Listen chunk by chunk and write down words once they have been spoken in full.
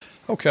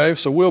Okay,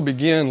 so we'll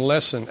begin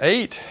Lesson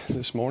 8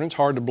 this morning. It's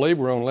hard to believe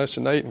we're on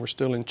Lesson 8 and we're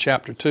still in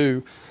Chapter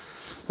 2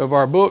 of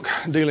our book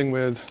dealing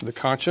with the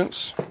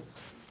conscience.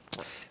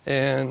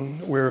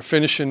 And we're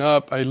finishing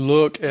up a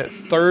look at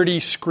 30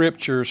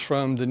 scriptures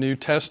from the New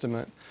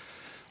Testament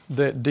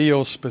that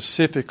deal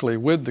specifically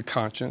with the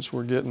conscience.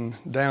 We're getting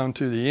down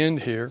to the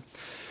end here.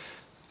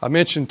 I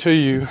mentioned to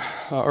you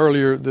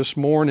earlier this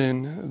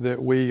morning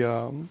that we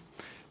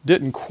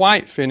didn't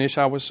quite finish.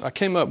 I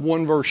came up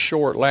one verse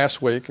short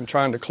last week and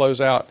trying to close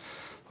out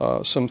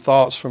some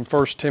thoughts from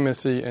 1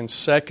 Timothy and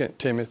 2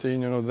 Timothy. You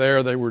know,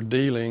 there they were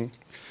dealing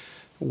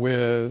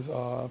with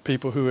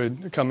people who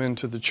had come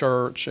into the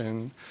church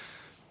and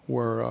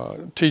were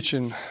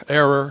teaching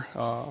error,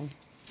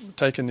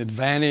 taking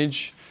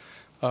advantage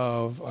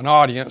of an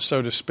audience,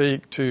 so to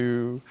speak,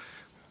 to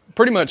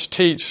pretty much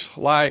teach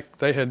like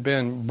they had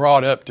been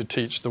brought up to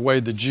teach, the way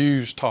the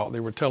Jews taught. They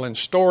were telling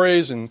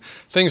stories and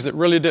things that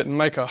really didn't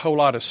make a whole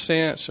lot of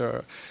sense,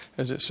 or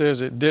as it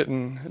says, it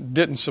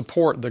didn't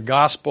support the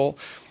gospel.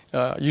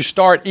 You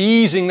start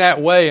easing that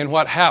way, and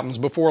what happens?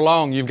 Before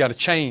long, you've got to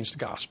change the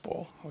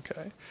gospel.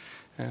 Okay,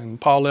 and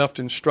Paul left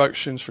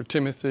instructions for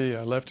Timothy.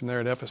 I left him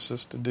there at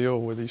Ephesus to deal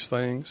with these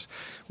things.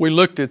 We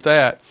looked at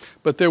that,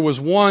 but there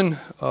was one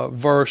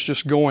verse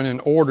just going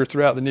in order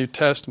throughout the New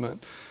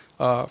Testament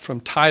from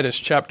Titus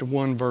chapter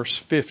 1, verse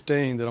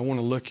 15 that I want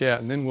to look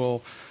at, and then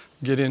we'll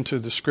get into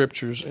the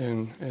scriptures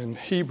in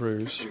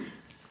Hebrews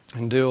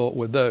and deal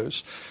with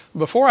those.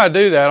 Before I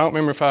do that, I don't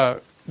remember if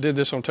I did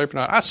this on tape or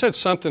not. I said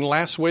something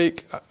last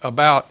week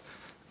about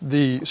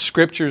the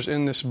scriptures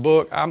in this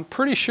book. I'm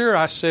pretty sure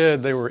I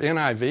said they were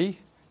NIV.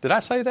 Did I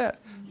say that?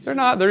 They're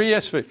not. They're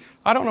ESV.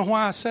 I don't know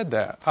why I said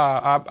that.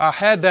 I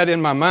had that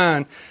in my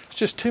mind. It's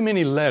just too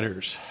many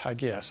letters, I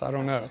guess. I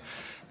don't know.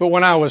 But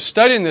when I was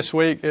studying this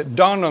week, it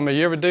dawned on me,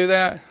 you ever do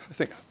that?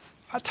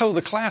 I told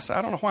the class,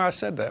 I don't know why I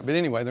said that. But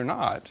anyway, they're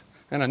not.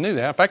 And I knew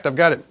that. In fact, I've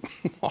got it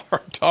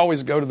marked to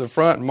always go to the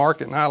front and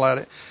mark it and highlight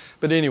it.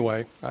 But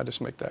anyway, I just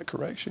make that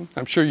correction.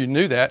 I'm sure you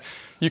knew that.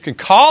 You can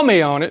call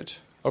me on it,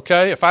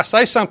 okay? If I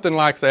say something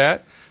like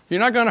that, you're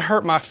not going to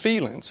hurt my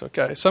feelings,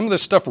 okay? Some of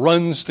this stuff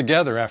runs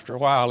together after a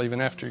while,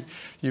 even after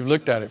you've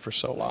looked at it for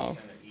so long.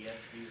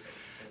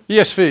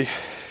 ESV,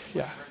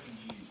 yeah.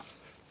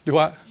 Do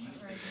I?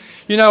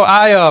 You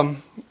know,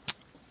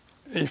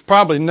 you've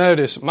probably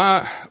noticed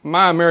my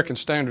American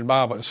Standard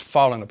Bible is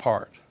falling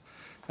apart.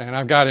 And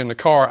I've got it in the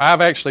car.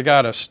 I've actually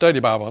got a study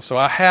Bible. So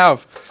I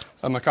have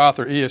a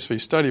MacArthur ESV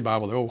study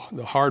Bible,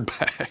 the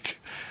hardback.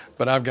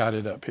 But I've got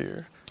it up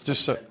here.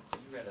 Just so. You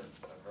read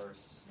a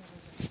verse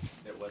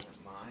that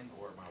wasn't mine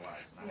or my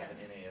wife's. And I have an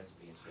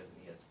NASB and she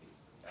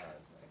has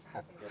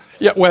an ESV.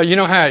 Yeah, well, you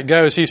know how it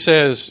goes. He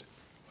says,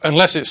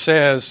 unless it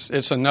says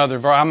it's another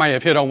verse. I may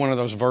have hit on one of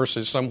those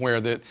verses somewhere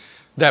that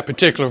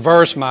particular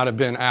verse might have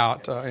been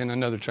out in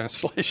another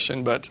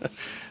translation, but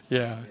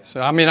yeah.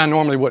 So, I mean, I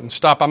normally wouldn't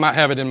stop. I might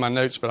have it in my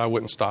notes, but I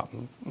wouldn't stop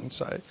and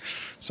say.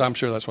 So I'm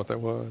sure that's what that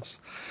was.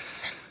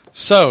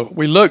 So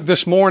we looked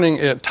this morning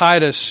at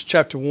Titus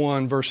chapter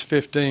 1, verse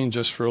 15,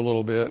 just for a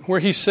little bit,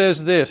 where he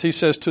says this. He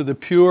says, to the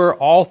pure,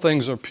 all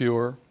things are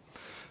pure,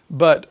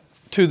 but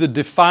to the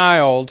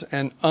defiled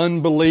and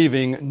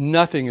unbelieving,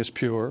 nothing is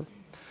pure,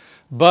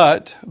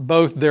 but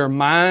both their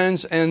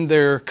minds and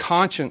their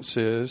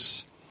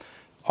consciences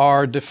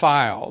are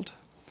defiled.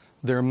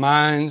 Their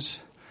minds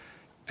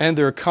and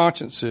their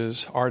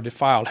consciences are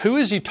defiled. Who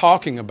is he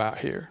talking about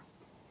here?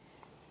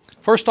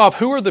 First off,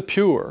 who are the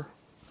pure?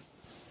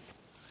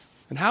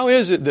 And how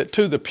is it that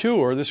to the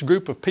pure, this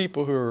group of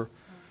people who are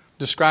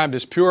described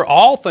as pure,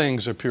 all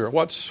things are pure?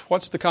 What's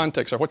the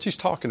context? Or what's he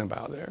talking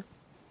about there?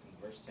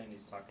 In verse 10,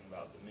 he's talking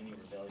about the many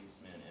rebellious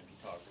men, empty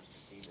talkers,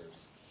 deceivers,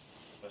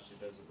 especially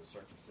those of the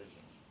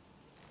circumcision.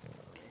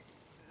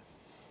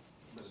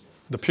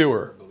 The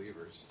pure.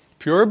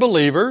 Pure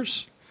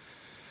believers.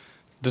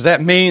 Does that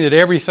mean that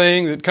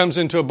everything that comes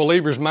into a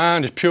believer's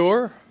mind is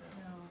pure?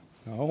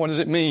 No. What does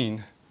it mean?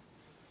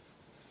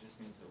 It just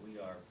means that we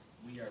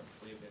have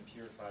been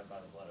purified by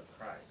the blood of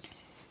Christ.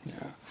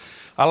 Yeah.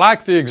 I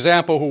like the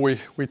example where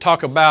we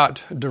talk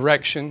about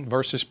direction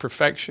versus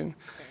perfection.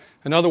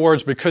 In other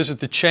words, because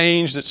of the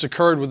change that's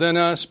occurred within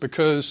us,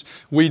 because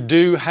we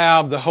do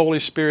have the Holy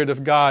Spirit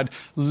of God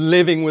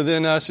living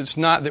within us, it's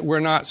not that we're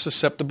not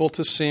susceptible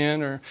to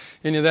sin or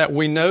any of that.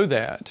 We know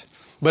that.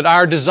 But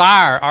our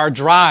desire, our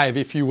drive,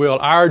 if you will,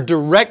 our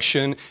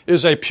direction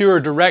is a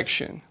pure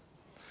direction.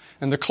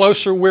 And the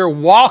closer we're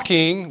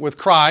walking with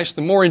Christ,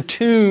 the more in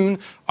tune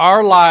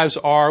our lives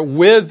are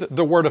with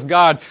the Word of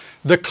God,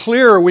 the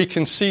clearer we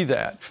can see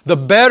that. The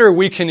better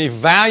we can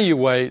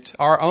evaluate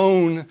our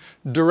own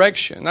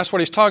direction. That's what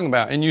he's talking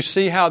about. And you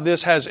see how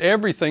this has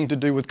everything to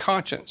do with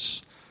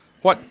conscience.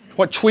 What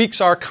tweaks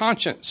our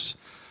conscience?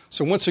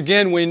 So once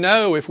again, we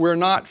know if we're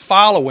not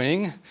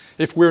following,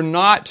 if we're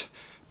not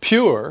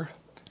pure,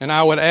 and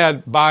I would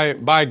add,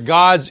 by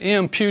God's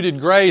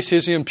imputed grace,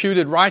 His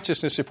imputed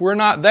righteousness, if we're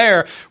not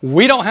there,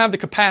 we don't have the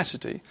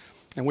capacity.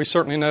 And we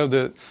certainly know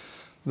that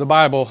the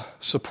Bible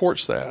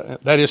supports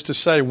that. That is to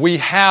say, we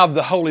have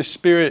the Holy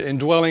Spirit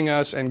indwelling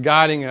us and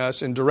guiding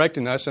us and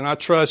directing us, and I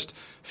trust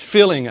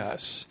filling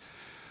us.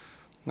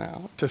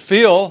 Now, to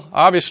fill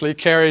obviously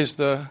carries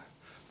the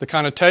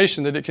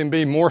connotation that it can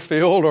be more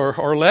filled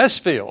or less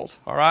filled,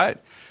 all right?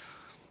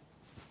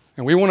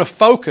 And we want to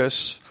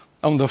focus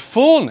on the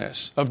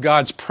fullness of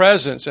God's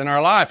presence in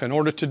our life. In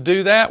order to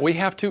do that, we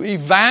have to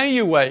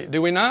evaluate,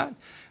 do we not?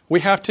 We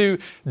have to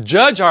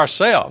judge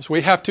ourselves.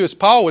 We have to, as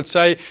Paul would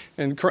say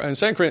in 2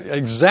 Corinthians,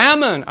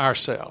 examine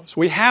ourselves.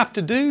 We have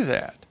to do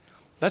that.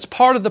 That's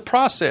part of the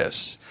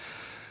process.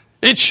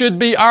 It should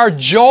be our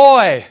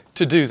joy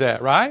to do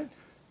that, right?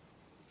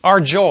 Our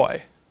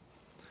joy.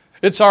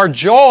 It's our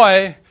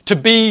joy to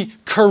be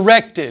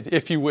corrected,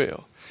 if you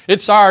will.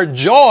 It's our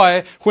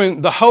joy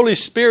when the Holy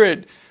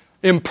Spirit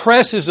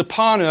impresses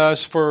upon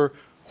us for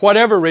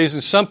whatever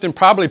reason, something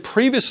probably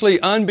previously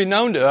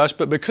unbeknown to us,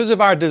 but because of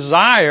our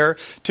desire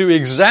to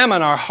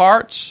examine our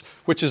hearts,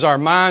 which is our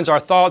minds, our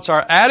thoughts,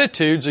 our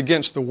attitudes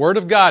against the Word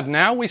of God,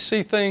 now we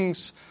see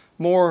things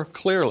more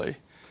clearly.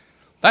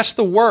 That's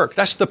the work.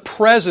 That's the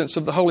presence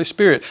of the Holy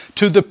Spirit.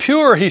 To the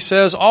pure, he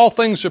says, all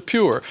things are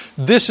pure.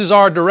 This is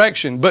our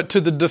direction. But to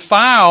the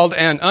defiled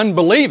and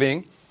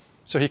unbelieving,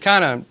 so he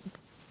kind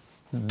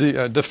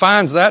of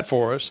defines that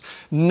for us,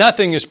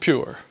 nothing is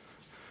pure.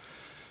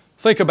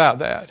 Think about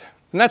that.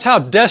 And that's how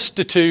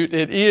destitute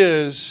it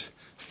is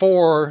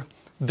for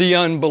the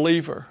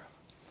unbeliever.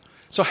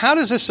 So how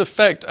does this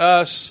affect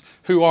us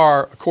who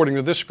are, according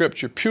to this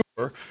scripture, pure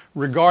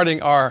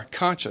regarding our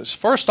conscience?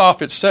 First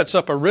off, it sets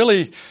a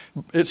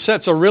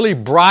really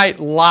bright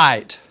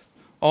light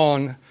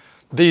on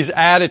these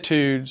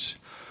attitudes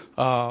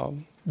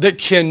that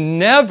can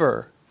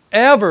never,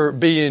 ever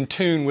be in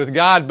tune with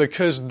God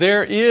because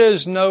there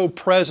is no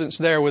presence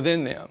there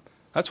within them.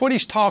 That's what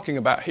he's talking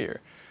about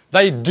here.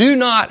 They do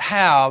not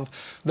have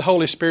the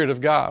Holy Spirit of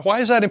God.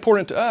 Why is that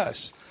important to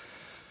us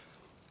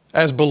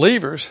as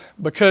believers?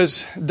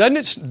 Because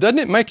doesn't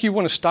it make you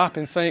want to stop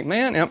and think,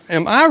 man,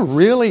 am I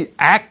really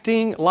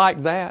acting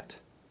like that?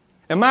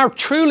 Am I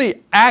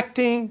truly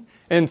acting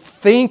and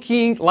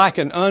thinking like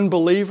an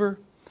unbeliever?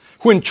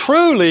 When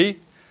truly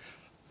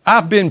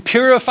I've been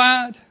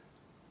purified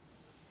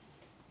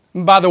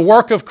by the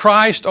work of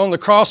Christ on the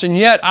cross, and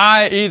yet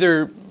I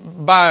either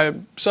by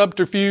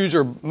subterfuge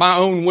or my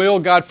own will,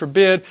 God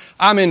forbid,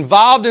 I'm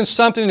involved in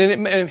something,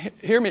 and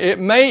hear me, it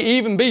may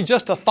even be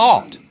just a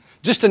thought,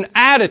 just an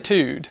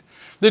attitude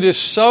that is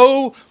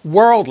so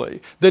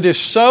worldly, that is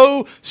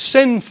so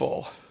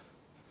sinful,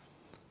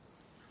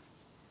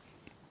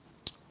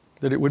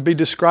 that it would be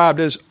described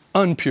as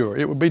unpure.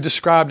 It would be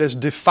described as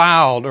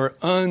defiled or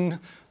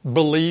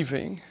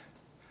unbelieving.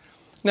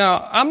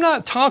 Now, I'm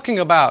not talking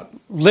about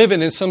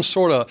living in some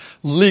sort of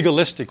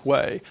legalistic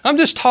way. I'm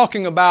just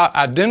talking about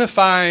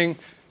identifying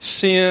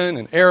sin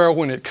and error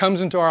when it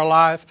comes into our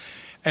life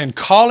and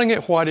calling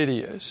it what it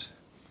is.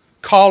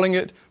 Calling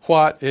it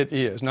what it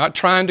is. Not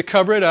trying to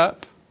cover it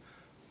up.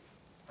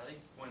 I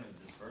think the point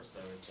of this verse,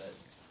 though,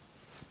 is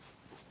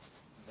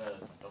that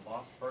the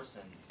lost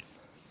person,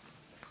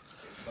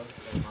 if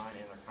both their mind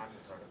and their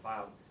conscience are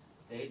defiled,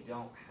 they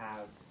don't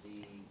have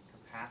the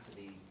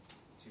capacity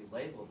to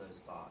label those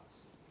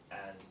thoughts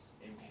as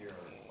impure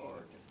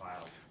or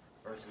defiled,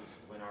 versus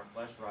when our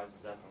flesh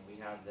rises up and we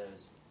have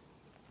those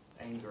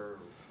anger,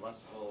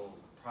 lustful,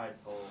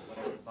 prideful,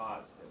 whatever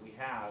thoughts that we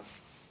have,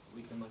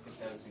 we can look at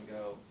those and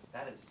go,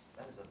 that is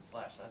of the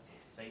flesh, that's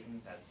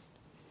Satan, that's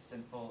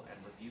sinful, and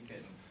rebuke it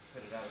and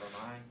put it out of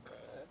our mind.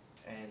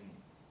 And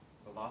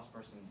the lost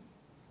person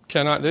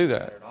cannot do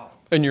that.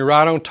 And you're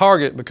right on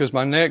target, because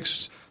my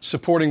next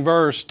supporting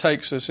verse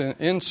takes us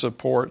in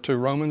support to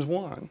Romans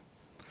 1.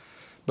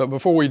 But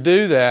before we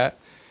do that,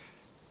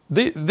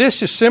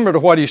 this is similar to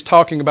what he's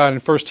talking about in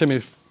 1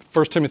 Timothy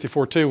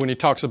 4:2 when he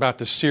talks about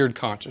the seared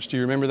conscience. Do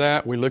you remember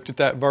that? We looked at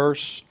that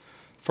verse,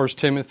 1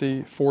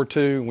 Timothy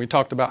 4:2, and we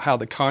talked about how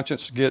the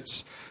conscience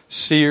gets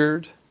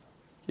seared.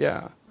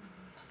 Yeah.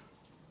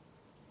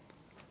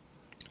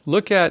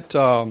 Look at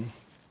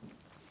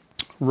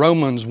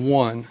Romans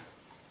 1,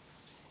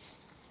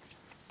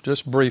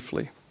 just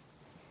briefly.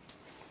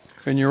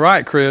 And you're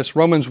right, Chris,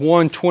 Romans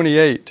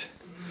 1:28.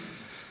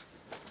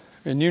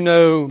 And you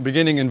know,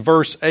 beginning in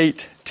verse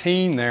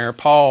 18 there,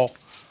 Paul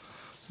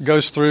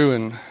goes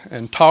through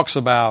and talks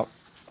about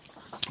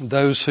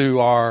those who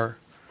are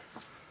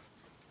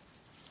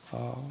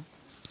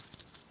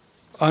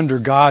under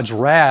God's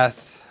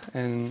wrath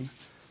and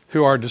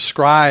who are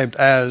described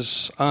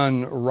as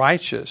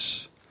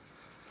unrighteous.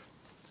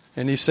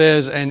 And he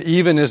says, and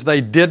even as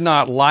they did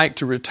not like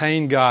to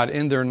retain God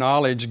in their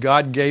knowledge,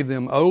 God gave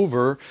them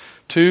over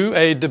to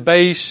a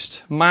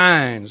debased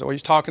mind. Is that what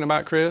he's talking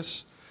about,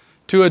 Chris?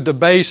 To a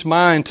debased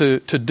mind to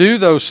do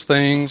those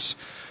things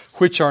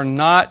which are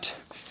not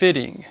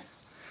fitting.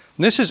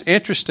 And this is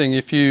interesting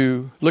if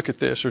you look at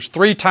this. There's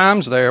 3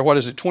 times there. What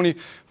is it?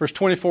 Verse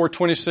 24,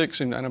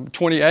 26, and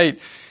 28.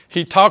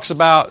 He talks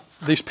about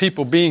these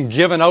people being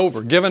given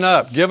over, given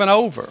up, given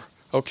over.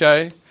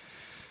 Okay?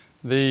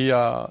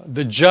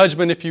 The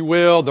judgment, if you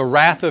will, the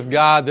wrath of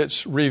God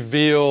that's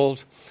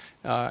revealed.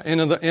 in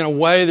a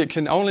way that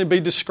can only be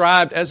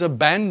described as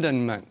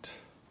abandonment.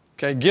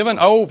 Okay, given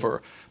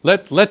over.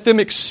 Let them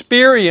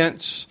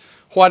experience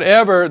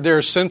whatever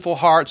their sinful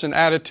hearts and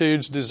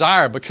attitudes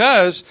desire.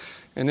 Because,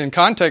 and in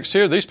context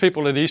here, these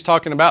people that he's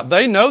talking about,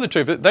 they know the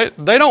truth.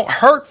 They don't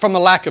hurt from the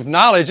lack of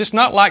knowledge. It's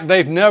not like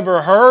they've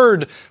never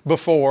heard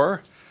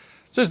before.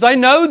 It says they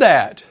know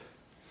that.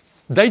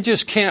 They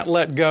just can't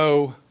let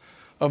go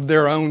of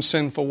their own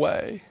sinful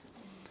way.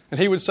 And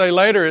he would say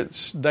later,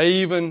 they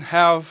even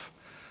have,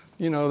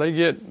 they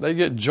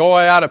get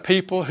joy out of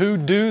people who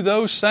do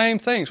those same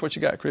things. What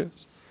you got, Chris?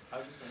 I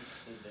was just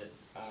interested that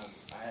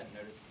I hadn't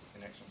noticed this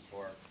connection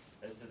before.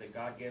 It said that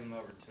God gave him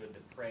over to a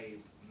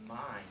depraved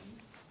mind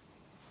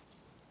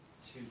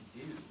to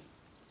do.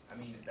 I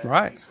mean,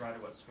 that speaks right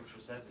to what Scripture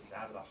says. It's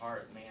out of the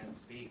heart man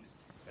speaks.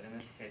 But in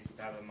this case, it's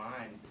out of the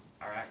mind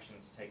our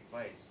actions take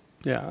place.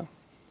 Yeah.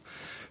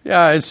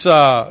 Yeah, it's,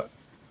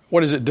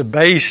 what is it,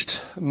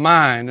 debased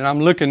mind. And I'm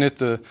looking at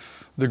the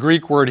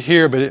Greek word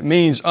here, but it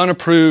means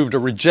unapproved or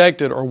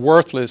rejected or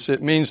worthless.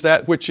 It means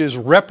that which is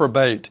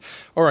reprobate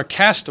or a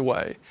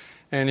castaway.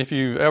 And if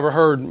you've ever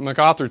heard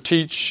MacArthur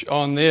teach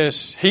on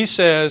this, he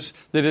says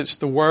that it's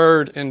the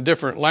word in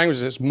different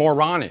languages,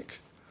 moronic.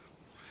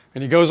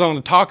 And he goes on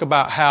to talk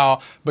about how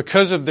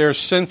because of their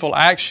sinful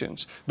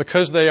actions,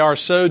 because they are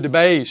so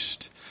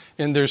debased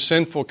in their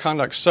sinful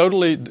conduct,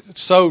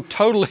 so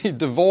totally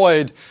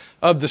devoid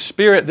of the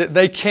Spirit that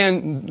they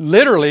can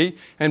literally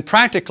and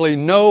practically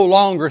no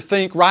longer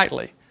think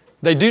rightly.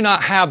 They do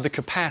not have the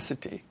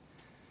capacity.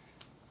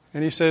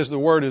 And he says the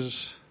word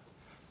is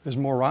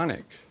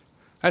moronic.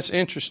 That's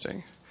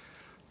interesting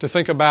to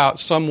think about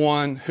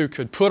someone who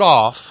could put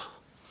off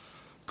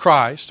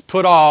Christ,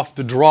 put off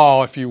the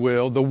draw, if you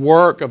will, the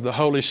work of the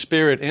Holy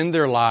Spirit in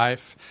their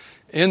life,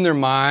 in their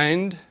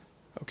mind,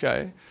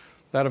 okay?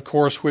 That, of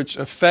course, which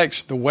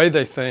affects the way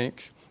they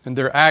think and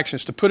their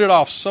actions, to put it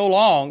off so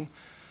long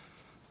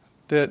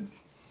that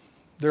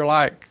they're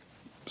like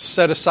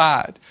set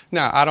aside.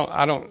 Now, I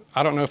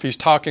don't know if he's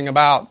talking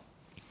about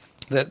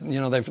that.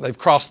 They've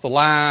crossed the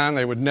line.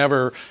 They would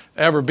never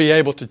ever be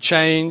able to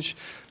change.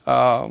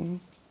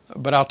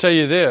 But I'll tell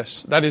you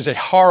this: that is a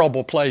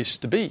horrible place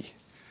to be,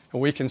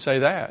 and we can say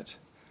that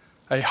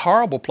a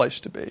horrible place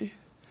to be. Don't you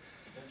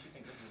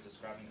think this is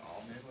describing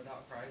all men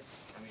without Christ?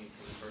 I mean,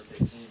 because verse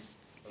 18,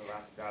 for the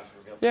wrath of God is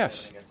revealed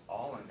yes. against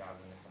all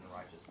ungodliness and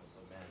unrighteousness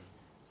of men.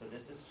 So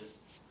this is just,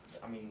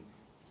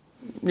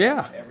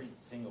 yeah. Every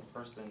single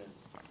person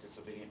is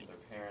disobedient to their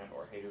parent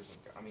or haters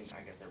of God. I mean,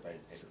 I guess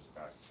everybody's haters of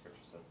God.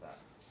 Scripture says that.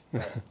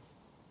 But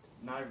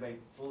not everybody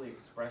fully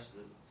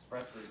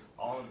expresses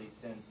all of these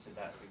sins to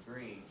that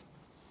degree.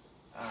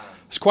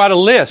 It's quite a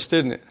list,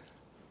 isn't it?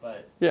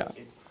 But yeah.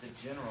 It's the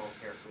general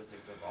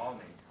characteristics of all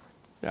mankind.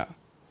 Yeah.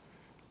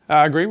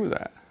 I agree with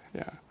that.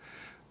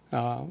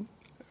 Yeah.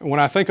 When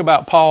I think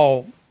about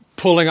Paul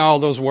pulling all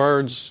those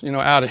words,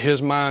 out of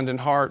his mind and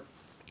heart,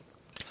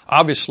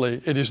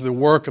 obviously, it is the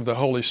work of the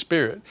Holy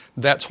Spirit.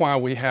 That's why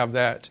we have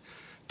that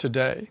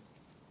today.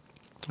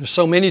 There's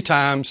so many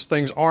times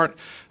things aren't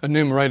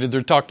enumerated.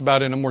 They're talked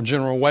about in a more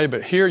general way,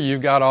 but here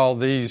you've got all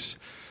these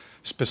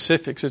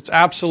specifics. It's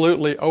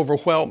absolutely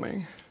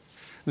overwhelming.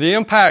 The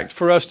impact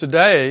for us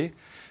today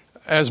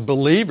as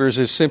believers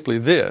is simply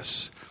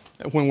this,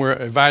 when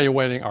we're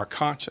evaluating our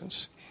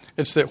conscience.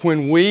 It's that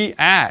when we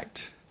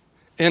act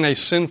in a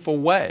sinful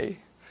way,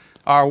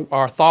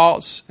 our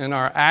thoughts and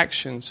our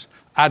actions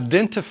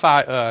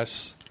identify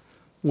us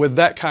with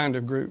that kind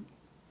of group.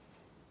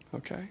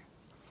 Okay?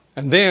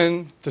 And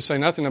then, to say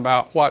nothing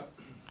about what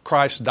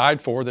Christ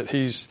died for, that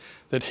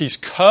He's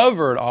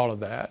covered all of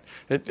that.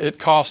 It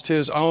cost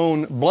His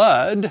own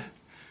blood.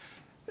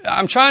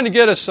 I'm trying to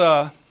get us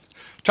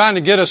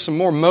some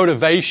more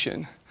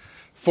motivation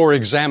for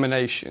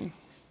examination,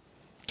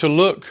 to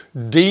look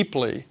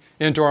deeply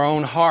into our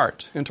own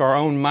heart, into our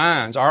own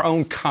minds, our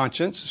own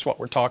conscience is what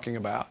we're talking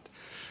about,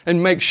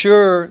 and make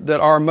sure that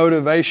our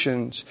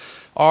motivations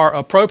are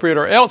appropriate,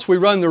 or else we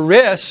run the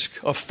risk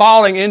of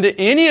falling into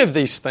any of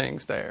these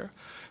things there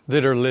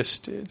that are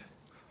listed.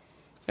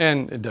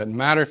 And it doesn't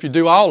matter if you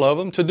do all of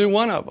them, to do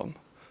one of them.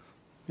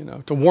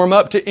 To warm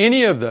up to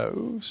any of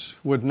those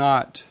would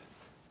not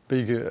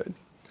be good.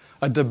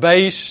 A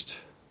debased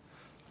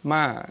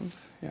mind.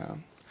 Yeah.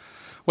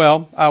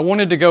 Well, I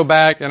wanted to go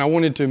back and I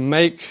wanted to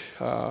make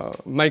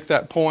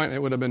that point.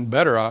 It would have been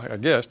better, I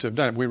guess, to have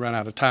done it. We ran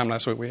out of time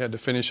last week. We had to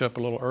finish up a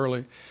little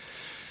early.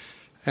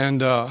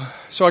 And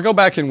so I go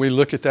back and we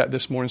look at that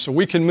this morning. So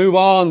we can move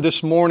on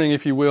this morning,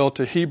 if you will,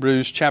 to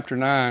Hebrews chapter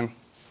 9.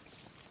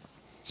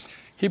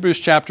 Hebrews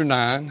chapter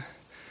 9.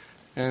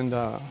 And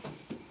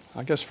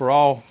I guess for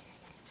all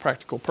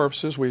practical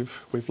purposes,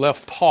 we've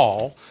left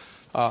Paul.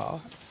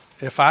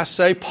 If I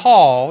say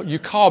Paul, you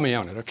call me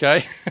on it,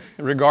 okay?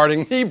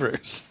 Regarding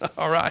Hebrews.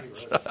 All right.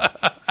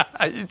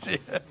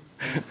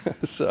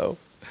 So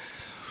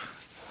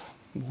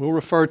we'll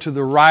refer to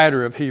the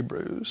writer of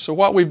Hebrews. So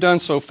what we've done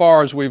so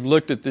far is we've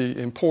looked at the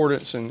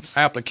importance and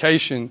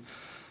application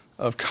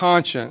of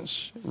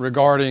conscience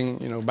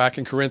regarding, back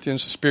in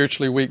Corinthians,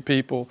 spiritually weak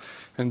people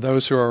and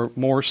those who are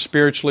more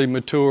spiritually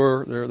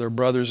mature, they're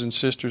brothers and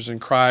sisters in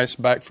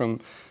Christ, back from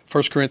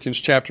 1 Corinthians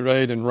chapter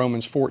 8 and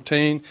Romans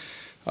 14.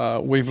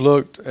 We've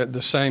looked at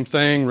the same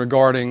thing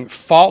regarding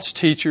false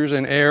teachers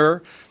and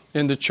error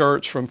in the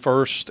church from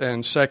 1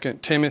 and 2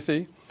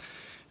 Timothy.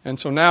 And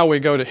so now we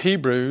go to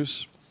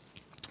Hebrews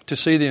to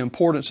see the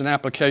importance and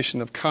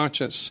application of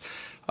conscience,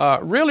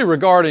 really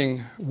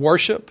regarding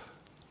worship,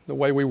 the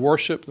way we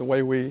worship, the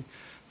way we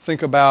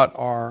think about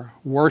our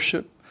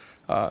worship.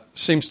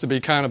 Seems to be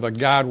kind of a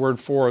guide word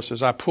for us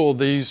as I pull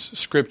these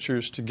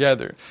scriptures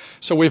together.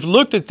 So we've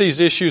looked at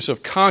these issues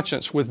of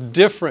conscience with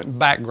different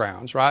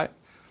backgrounds, right?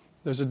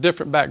 There's a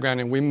different background,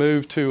 and we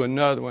move to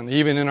another one.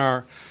 Even in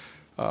our,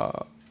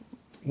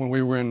 when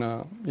we were in,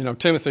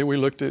 Timothy, we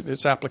looked at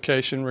its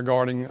application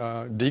regarding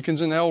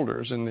deacons and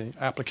elders and the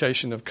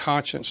application of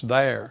conscience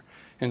there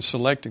in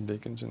selecting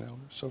deacons and elders,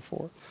 so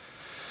forth.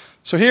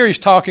 So here he's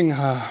talking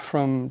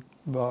from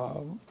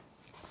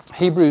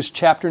Hebrews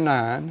chapter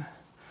 9.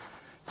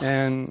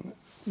 And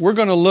we're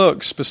going to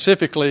look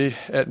specifically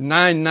at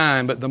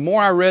 9:9, but the more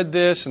I read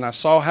this and I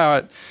saw how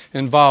it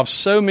involves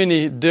so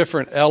many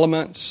different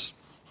elements,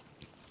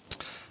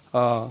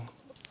 all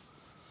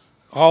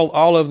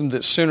of them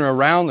that center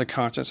around the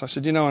conscience, I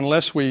said,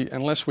 unless we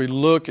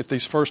look at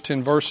these first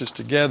 10 verses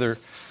together,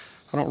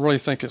 I don't really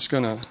think it's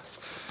going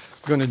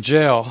to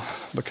gel,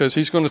 because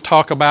he's going to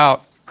talk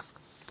about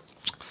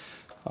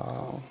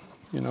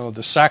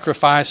the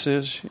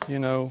sacrifices,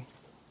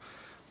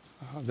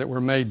 that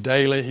were made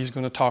daily. He's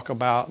going to talk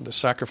about the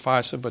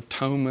sacrifice of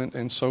atonement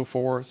and so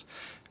forth.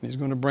 And he's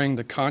going to bring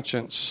the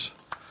conscience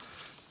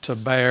to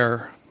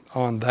bear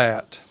on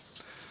that.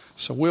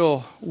 So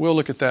we'll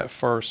look at that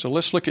first. So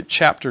let's look at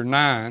chapter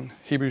 9,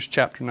 Hebrews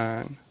chapter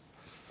 9.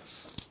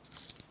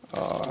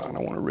 And I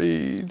want to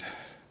read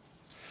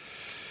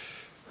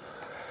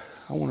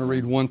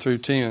 1 through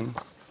 10.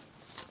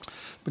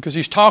 Because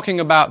he's talking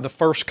about the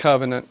first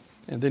covenant,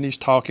 and then he's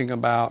talking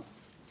about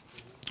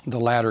the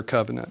latter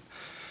covenant.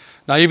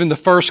 Now, even the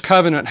first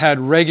covenant had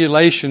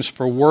regulations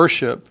for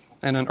worship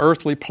and an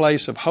earthly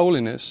place of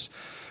holiness.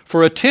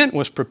 For a tent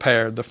was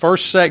prepared, the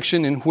first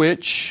section in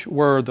which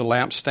were the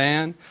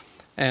lampstand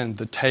and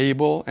the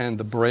table and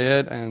the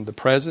bread and the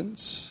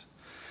presence.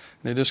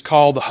 And it is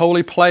called the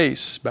holy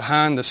place.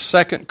 Behind the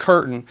second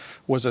curtain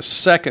was a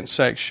second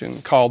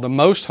section called the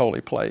most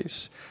holy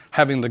place,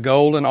 having the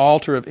golden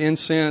altar of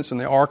incense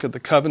and the ark of the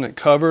covenant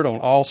covered on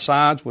all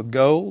sides with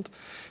gold,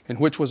 in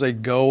which was a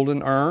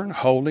golden urn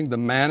holding the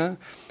manna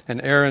and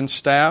Aaron's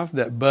staff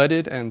that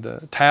budded and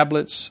the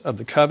tablets of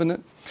the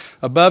covenant.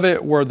 Above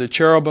it were the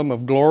cherubim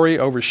of glory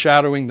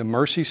overshadowing the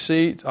mercy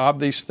seat. Of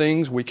these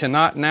things we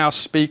cannot now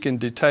speak in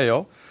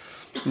detail.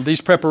 These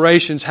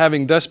preparations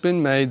having thus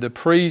been made, the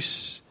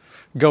priests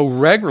go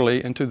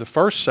regularly into the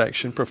first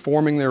section,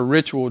 performing their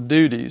ritual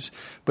duties,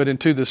 but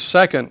into the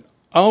second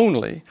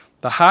only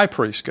the high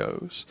priest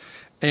goes,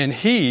 and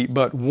he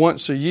but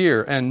once a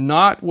year, and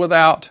not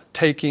without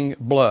taking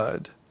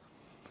blood,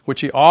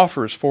 which he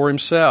offers for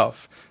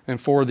himself and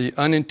for the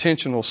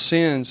unintentional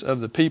sins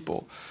of the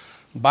people.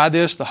 By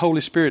this, the Holy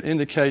Spirit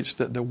indicates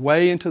that the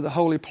way into the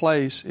holy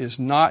place is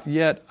not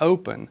yet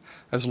open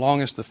as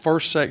long as the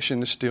first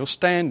section is still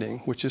standing,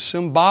 which is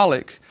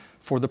symbolic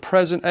for the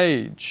present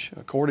age.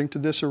 According to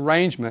this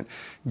arrangement,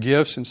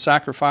 gifts and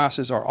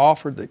sacrifices are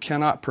offered that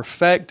cannot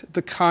perfect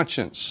the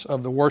conscience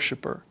of the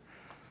worshiper,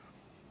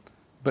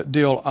 but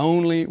deal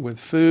only with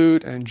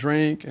food and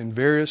drink and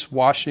various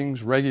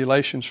washings,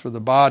 regulations for the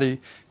body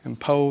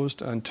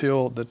imposed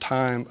until the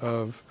time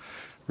of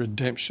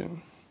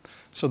redemption.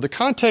 So the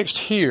context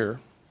here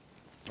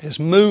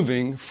is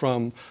moving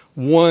from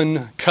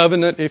one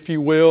covenant, if you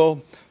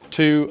will,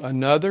 to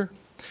another,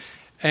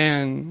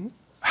 and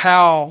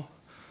how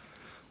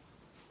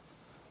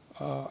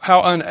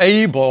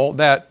unable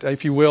that,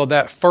 if you will,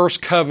 that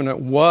first covenant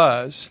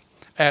was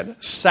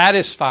at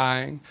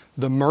satisfying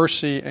the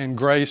mercy and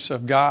grace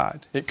of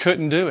God. It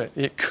couldn't do it.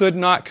 It could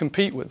not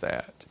compete with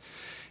that.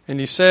 And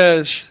he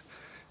says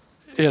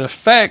it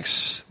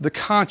affects the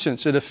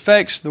conscience. It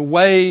affects the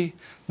way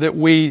that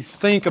we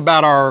think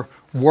about our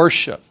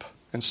worship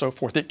and so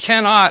forth. It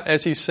cannot,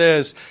 as he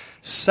says,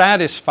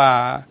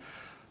 satisfy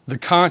the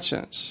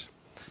conscience.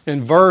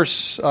 In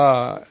verse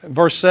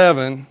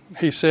 7,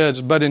 he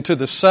says, but into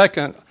the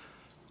second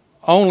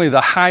only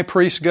the high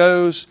priest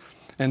goes,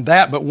 and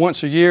that but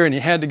once a year, and he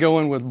had to go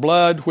in with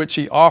blood, which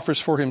he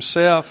offers for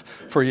himself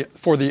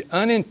for the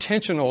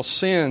unintentional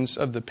sins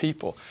of the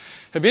people.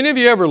 Have any of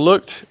you ever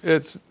looked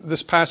at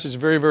this passage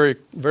very, very,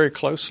 very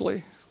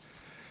closely?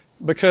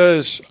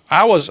 Because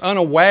I was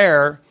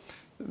unaware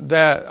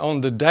that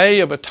on the Day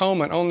of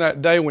Atonement, on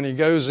that day when he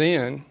goes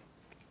in,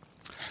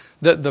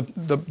 that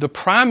the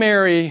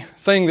primary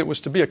thing that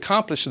was to be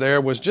accomplished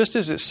there was, just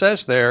as it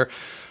says there,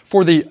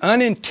 for the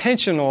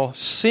unintentional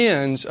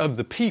sins of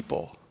the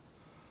people.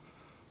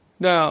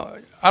 Now,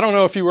 I don't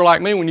know if you were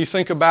like me when you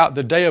think about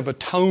the Day of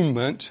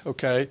Atonement,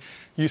 okay,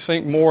 you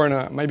think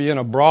more maybe in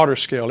a broader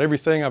scale,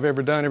 everything I've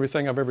ever done,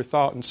 everything I've ever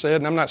thought and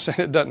said, and I'm not saying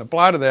it doesn't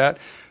apply to that,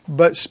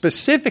 but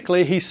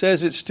specifically he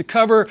says it's to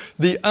cover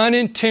the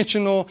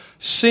unintentional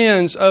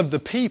sins of the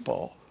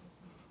people.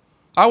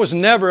 I'll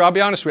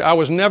be honest with you, I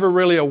was never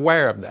really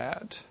aware of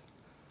that,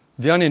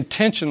 the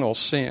unintentional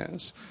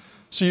sins.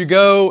 So you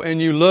go and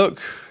you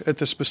look at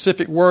the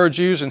specific words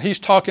used, and he's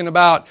talking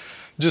about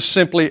just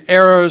simply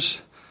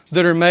errors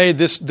that are made.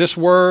 This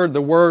word,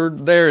 the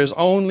word there is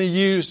only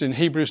used in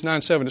Hebrews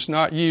 9:7. It's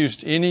not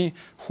used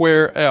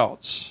anywhere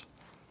else.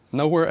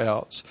 Nowhere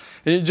else.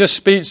 And it just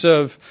speaks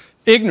of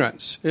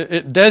ignorance.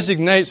 It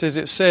designates, as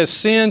it says,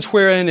 sins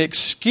where an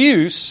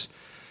excuse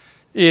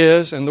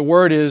is, and the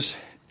word is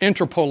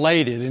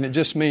interpolated, and it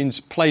just means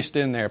placed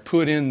in there,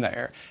 put in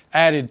there,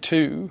 added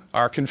to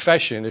our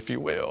confession, if you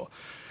will.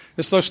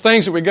 It's those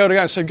things that we go to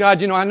God and say,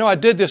 God, I know I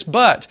did this,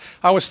 but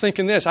I was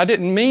thinking this. I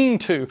didn't mean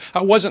to.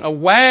 I wasn't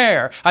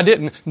aware. I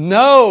didn't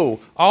know.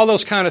 All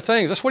those kind of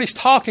things. That's what he's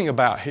talking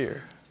about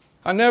here.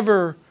 I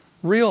never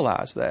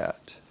realized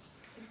that.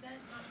 Is that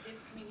not,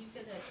 you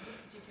said that this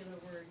particular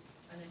word,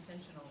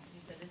 unintentional,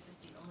 you said this is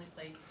the only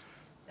place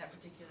that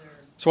particular...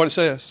 That's what it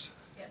says.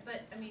 Yeah,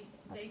 but,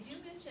 they do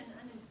mention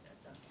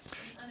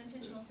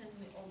unintentional sins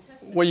in the Old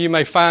Testament. Well, you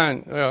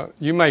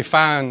may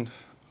find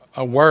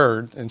a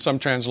word in some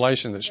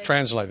translation that's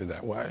translated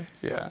that way.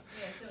 Yeah.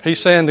 He's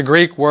saying the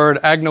Greek word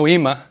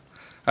agnoema,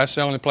 that's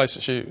the only place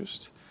it's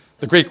used.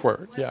 The Greek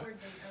word, yeah. What word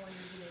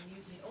do they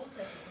use in the Old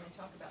Testament when they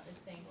talk about this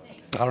same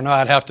thing? I don't know.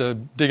 I'd have to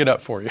dig it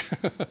up for you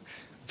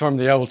from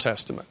the Old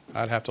Testament.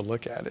 I'd have to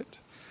look at it.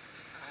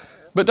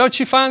 But don't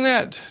you find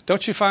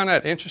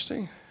that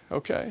interesting?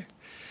 Okay.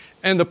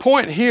 And the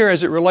point here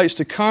as it relates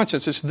to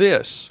conscience is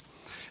this,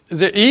 is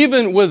that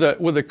even with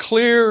a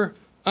clear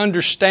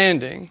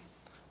understanding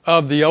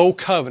of the Old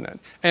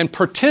Covenant and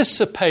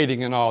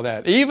participating in all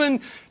that, even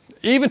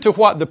to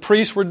what the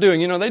priests were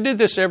doing. They did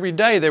this every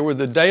day. There were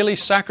the daily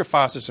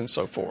sacrifices and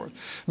so forth.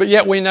 But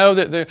yet we know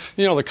that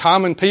the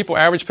common people,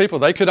 average people,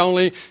 they could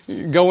only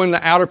go in the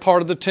outer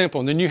part of the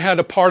temple. And then you had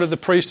a part of the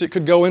priest that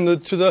could go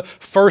into the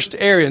first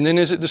area. And then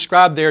as it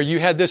described there, you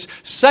had this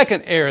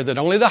second area that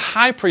only the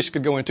high priest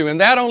could go into. And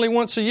that only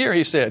once a year,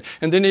 he said.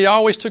 And then he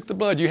always took the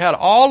blood. You had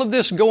all of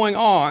this going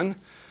on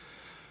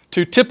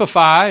to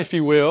typify, if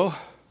you will,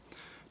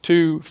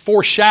 to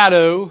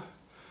foreshadow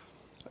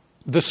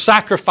the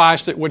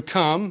sacrifice that would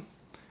come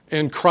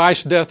in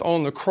Christ's death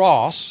on the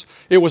cross.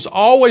 It was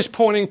always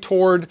pointing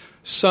toward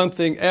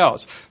something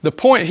else. The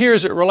point here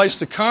as it relates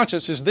to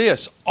conscience is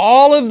this.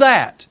 All of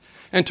that,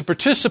 and to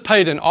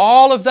participate in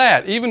all of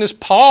that, even as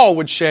Paul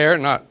would share,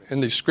 not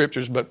in these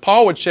scriptures, but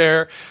Paul would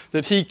share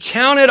that he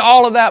counted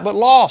all of that but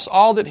lost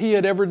all that he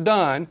had ever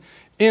done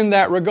in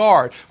that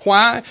regard.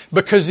 Why?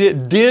 Because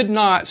it did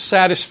not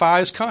satisfy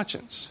his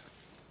conscience.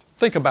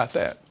 Think about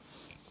that.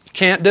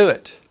 Can't do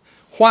it.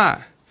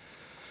 Why?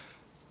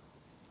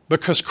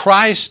 Because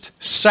Christ's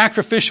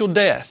sacrificial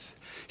death,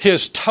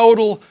 His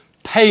total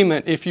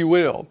payment, if you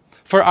will,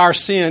 for our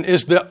sin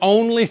is the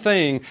only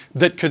thing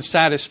that could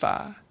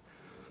satisfy.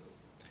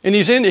 And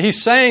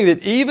he's saying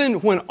that even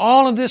when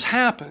all of this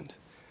happened,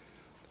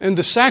 and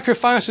the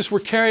sacrifices were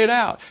carried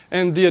out,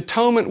 and the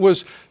atonement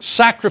was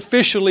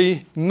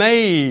sacrificially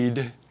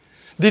made,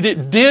 that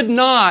it did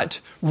not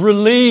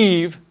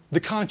relieve the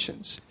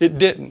conscience. It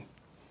didn't.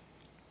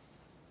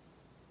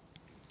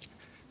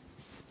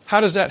 How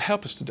does that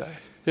help us today?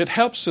 It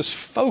helps us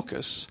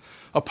focus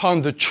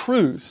upon the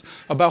truth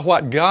about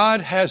what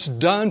God has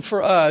done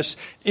for us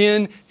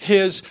in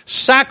His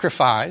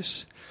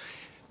sacrifice,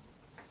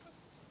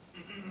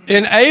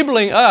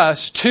 enabling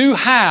us to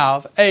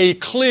have a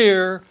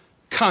clear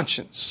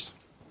conscience.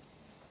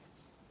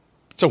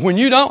 So when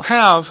you don't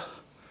have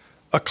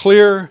a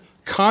clear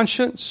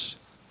conscience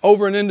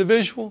over an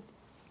individual,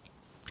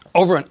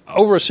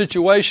 over a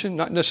situation,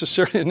 not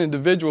necessarily an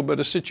individual, but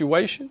a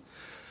situation,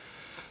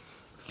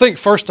 think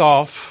first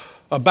off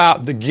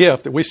about the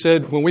gift that we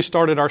said when we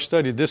started our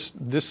study,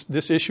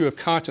 this issue of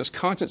conscience.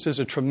 Conscience is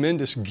a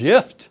tremendous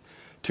gift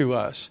to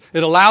us.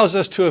 It allows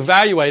us to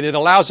evaluate. It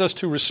allows us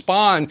to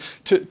respond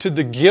to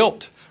the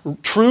guilt,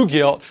 true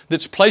guilt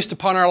that's placed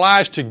upon our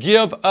lives to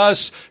give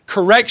us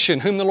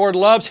correction. Whom the Lord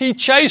loves, He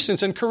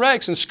chastens and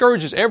corrects and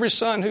scourges every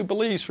son who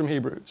believes, from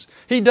Hebrews.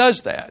 He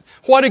does that.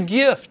 What a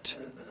gift.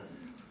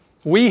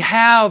 We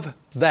have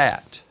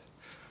that.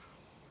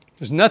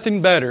 There's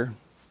nothing better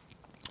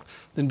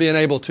than being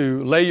able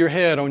to lay your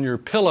head on your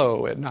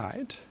pillow at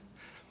night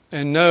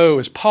and know,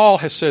 as Paul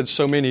has said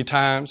so many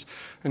times,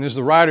 and as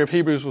the writer of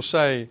Hebrews will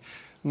say,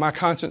 my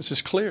conscience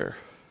is clear.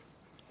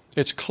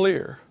 It's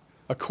clear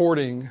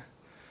according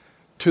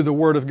to the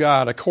Word of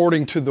God,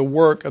 according to the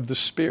work of the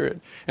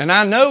Spirit. And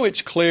I know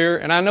it's clear,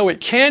 and I know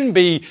it can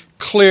be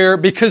clear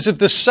because of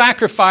the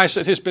sacrifice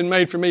that has been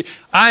made for me.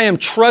 I am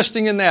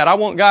trusting in that. I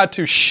want God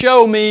to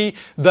show me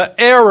the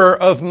error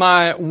of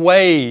my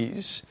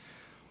ways.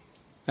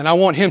 And I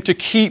want Him to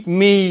keep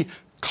me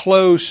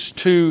close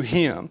to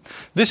Him.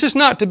 This is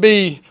not to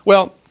be,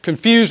 well,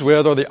 confused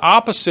with, or the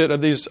opposite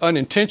of these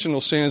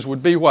unintentional sins,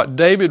 would be what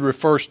David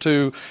refers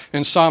to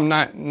in Psalm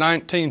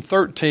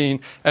 19:13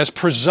 as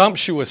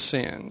presumptuous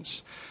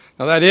sins.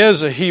 Now that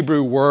is a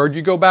Hebrew word.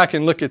 You go back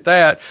and look at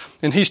that,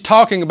 and he's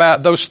talking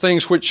about those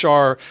things which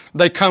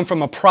they come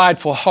from a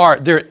prideful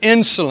heart. They're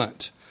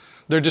insolent.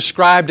 They're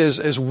described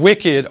as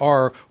wicked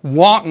or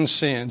wanton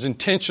sins,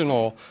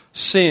 intentional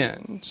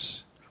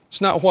sins.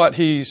 It's not what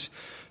he's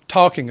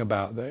talking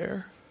about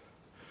there.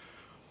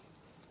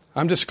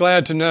 I'm just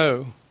glad to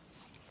know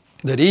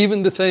that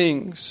even the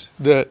things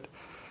that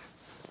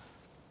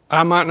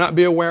I might not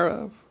be aware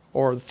of,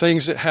 or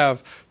things that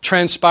have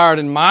transpired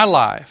in my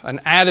life,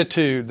 an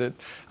attitude that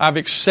I've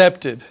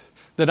accepted,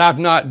 that I've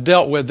not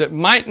dealt with, that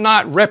might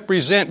not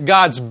represent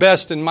God's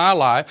best in my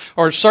life,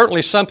 or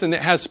certainly something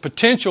that has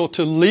potential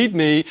to lead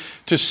me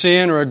to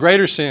sin or a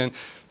greater sin,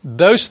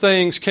 those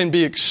things can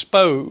be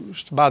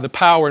exposed by the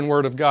power and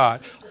Word of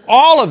God.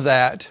 All of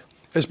that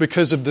is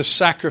because of the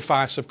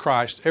sacrifice of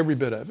Christ, every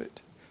bit of it.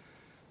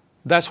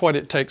 That's what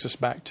it takes us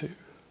back to.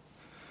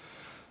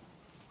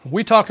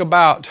 We talk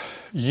about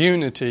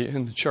unity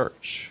in the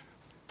church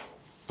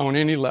on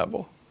any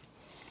level.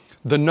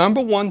 The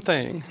number one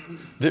thing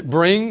that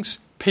brings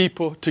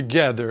people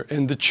together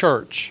in the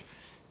church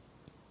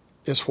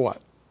is what?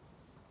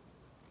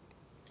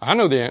 I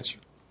know the answer.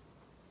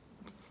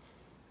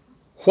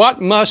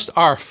 What must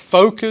our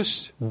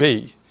focus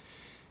be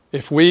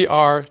if we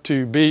are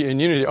to be in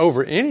unity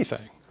over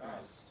anything?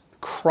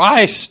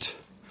 Christ.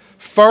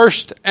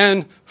 First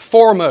and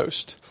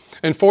foremost.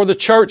 And for the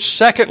church,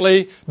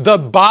 secondly, the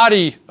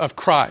body of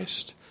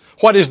Christ.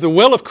 What is the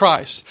will of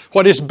Christ?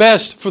 What is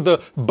best for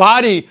the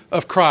body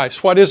of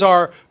Christ? What is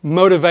our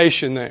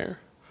motivation there?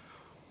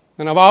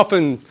 And I've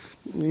often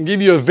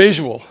give you a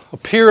visual, a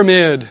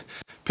pyramid.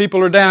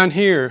 People are down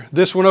here,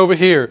 this one over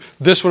here,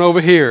 this one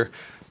over here.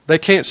 They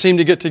can't seem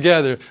to get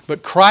together.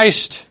 But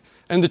Christ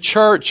and the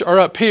church are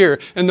up here.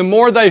 And the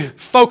more they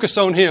focus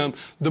on Him,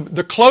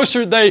 the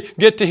closer they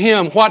get to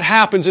Him, what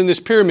happens in this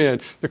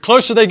pyramid? The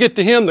closer they get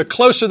to Him, the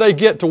closer they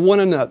get to one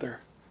another.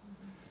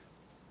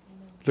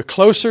 The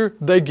closer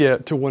they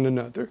get to one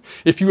another.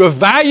 If you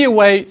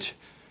evaluate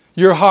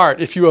your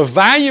heart, if you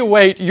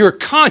evaluate your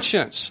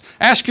conscience,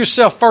 ask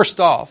yourself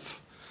first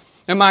off,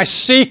 am I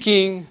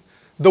seeking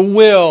the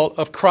will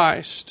of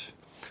Christ?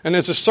 And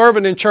as a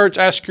servant in church,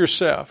 ask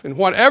yourself, in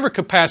whatever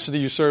capacity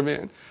you serve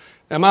in,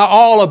 am I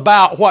all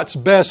about what's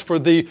best for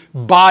the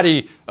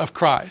body of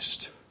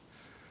Christ?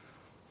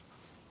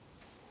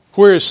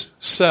 Where is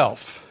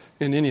self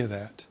in any of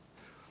that?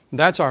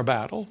 That's our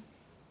battle.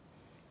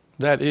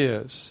 That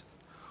is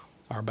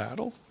our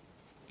battle.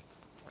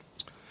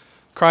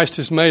 Christ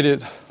has made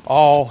it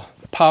all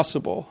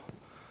possible.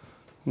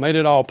 Made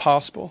it all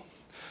possible.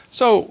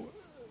 So,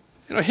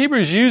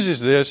 Hebrews uses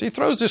this. He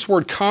throws this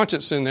word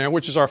conscience in there,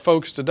 which is our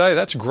focus today.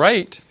 That's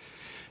great.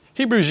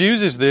 Hebrews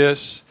uses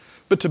this.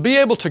 But to be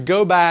able to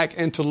go back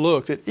and to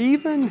look that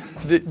even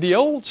the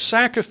old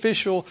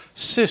sacrificial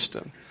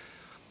system,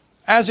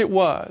 as it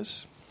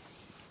was,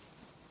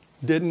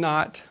 did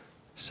not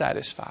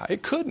satisfy.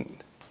 It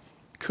couldn't.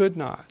 Could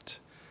not.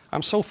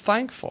 I'm so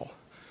thankful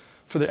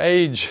for the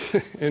age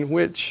in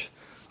which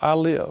I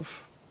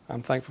live.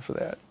 I'm thankful for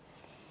that.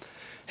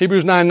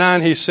 Hebrews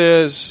 9:9, he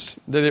says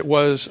that it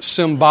was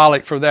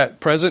symbolic for that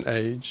present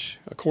age.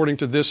 According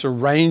to this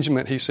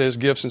arrangement, he says,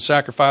 gifts and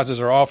sacrifices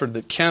are offered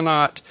that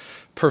cannot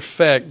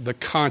perfect the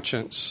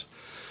conscience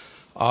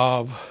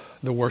of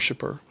the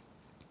worshiper.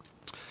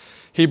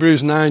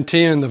 Hebrews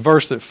 9:10, the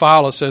verse that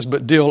follows, says,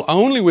 but deal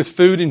only with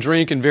food and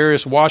drink and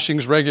various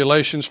washings,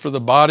 regulations for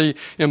the body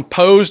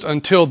imposed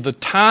until the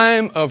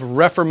time of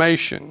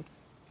Reformation.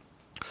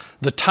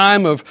 The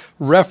time of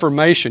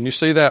Reformation. You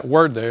see that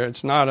word there.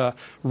 It's not a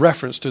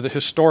reference to the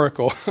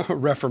historical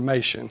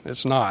Reformation.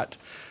 It's not.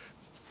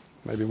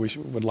 Maybe we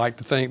would like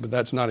to think, but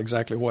that's not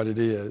exactly what it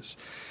is.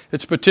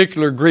 It's a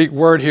particular Greek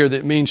word here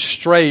that means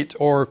straight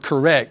or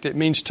correct. It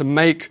means to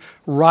make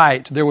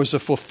right. There was a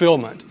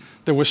fulfillment.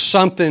 There was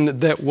something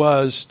that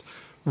was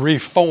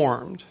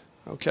reformed.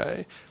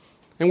 Okay?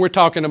 And we're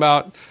talking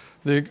about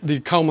the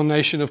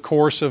culmination, of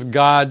course, of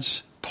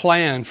God's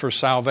plan for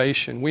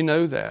salvation. We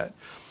know that.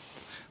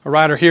 A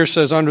writer here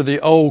says, under the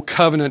old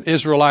covenant,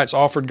 Israelites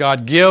offered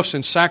God gifts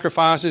and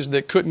sacrifices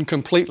that couldn't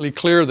completely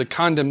clear the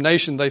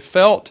condemnation they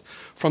felt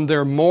from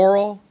their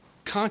moral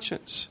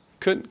conscience.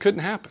 Couldn't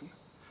happen.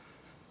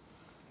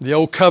 The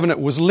old covenant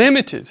was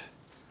limited.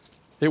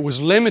 It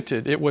was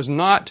limited. It was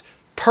not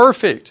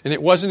perfect, and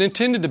it wasn't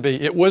intended to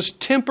be. It was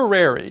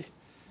temporary.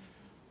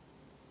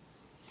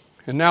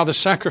 And now the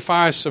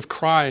sacrifice of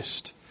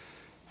Christ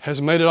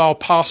has made it all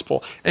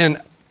possible.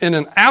 And in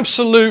an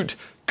absolute,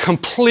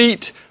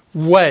 complete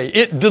way.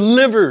 It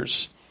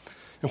delivers.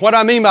 And what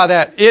I mean by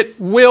that, it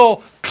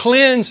will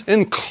cleanse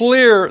and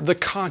clear the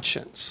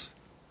conscience.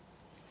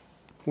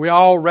 We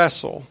all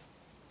wrestle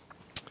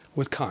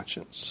with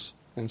conscience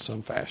in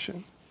some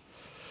fashion.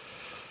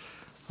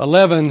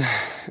 11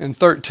 and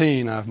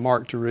 13 I've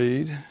marked to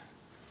read.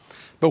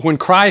 But when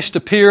Christ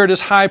appeared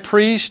as high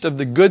priest of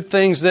the good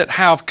things that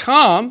have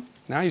come,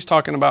 now he's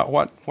talking about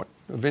what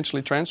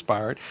eventually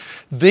transpired.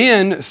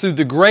 Then, through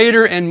the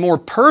greater and more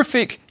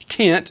perfect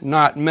tent,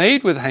 not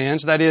made with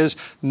hands, that is,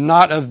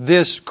 not of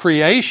this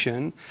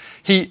creation,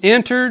 He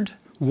entered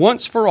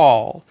once for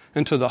all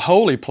into the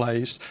holy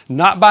place,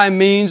 not by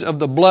means of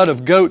the blood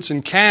of goats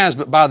and calves,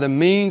 but by the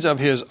means of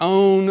His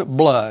own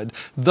blood,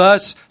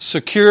 thus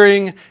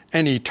securing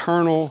an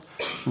eternal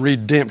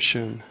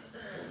redemption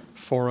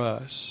for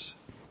us.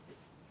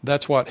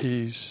 That's what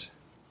He's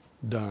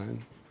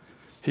done.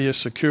 He has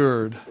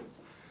secured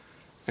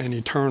an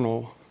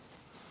eternal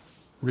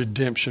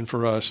redemption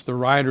for us. The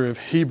writer of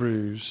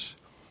Hebrews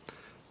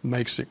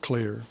makes it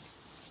clear.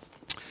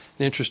 In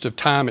the interest of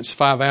time, it's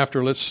 5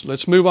 after.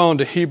 Let's move on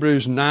to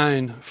Hebrews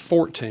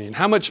 9:14.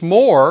 How much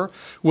more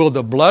will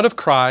the blood of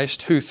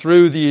Christ, who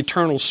through the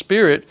eternal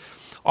Spirit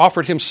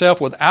offered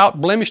Himself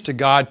without blemish to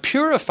God,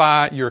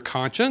 purify your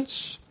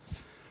conscience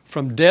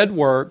from dead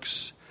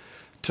works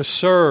to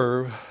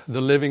serve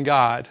the living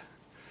God?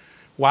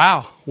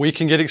 Wow, we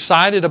can get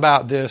excited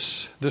about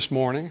this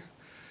morning.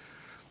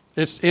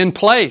 It's in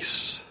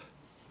place.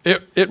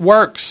 It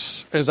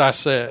works, as I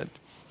said.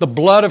 The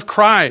blood of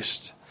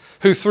Christ,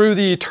 who through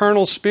the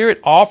eternal Spirit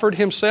offered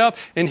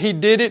Himself, and He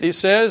did it, it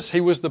says,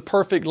 He was the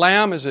perfect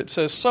Lamb, as it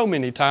says so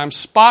many times,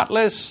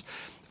 spotless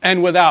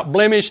and without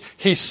blemish.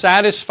 He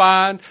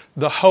satisfied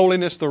the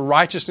holiness, the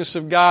righteousness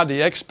of God,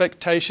 the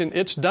expectation.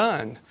 It's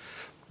done.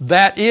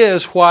 That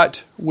is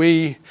what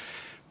we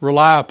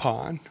rely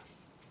upon.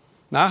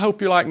 Now, I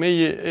hope you're like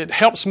me. It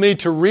helps me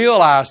to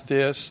realize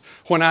this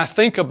when I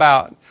think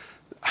about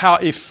how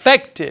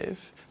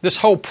effective this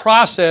whole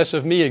process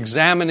of me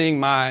examining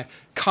my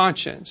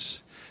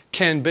conscience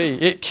can be.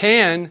 It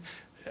can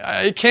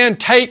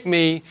take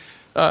me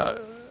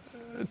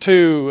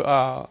to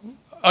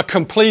a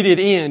completed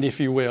end, if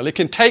you will. It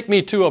can take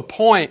me to a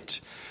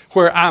point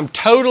where I'm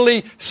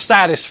totally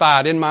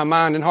satisfied in my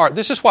mind and heart.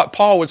 This is what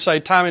Paul would say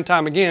time and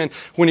time again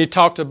when he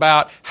talked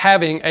about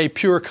having a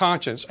pure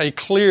conscience, a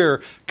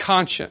clear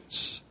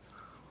conscience.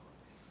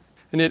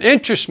 And it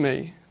interests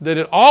me that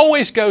it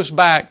always goes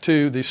back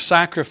to the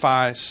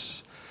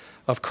sacrifice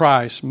of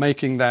Christ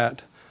making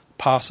that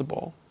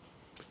possible.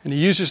 And he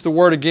uses the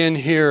word again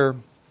here,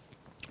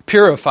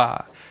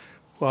 purify.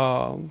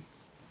 We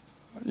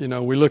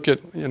look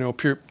at,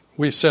 pure.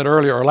 We said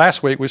earlier, or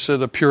last week, we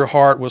said a pure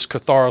heart was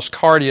katharos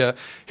cardia.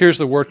 Here's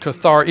the word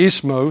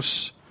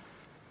katharismos,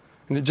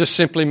 and it just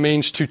simply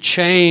means to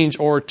change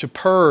or to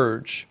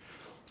purge.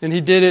 And He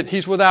did it.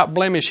 He's without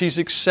blemish. He's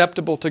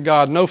acceptable to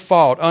God. No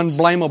fault,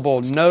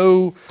 unblameable,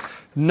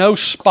 no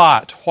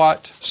spot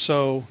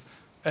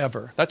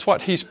whatsoever. That's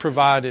what He's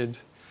provided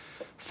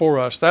for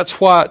us.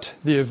 That's what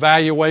the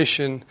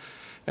evaluation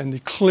and the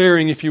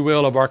clearing, if you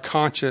will, of our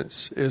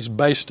conscience is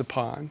based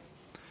upon.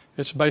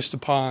 It's based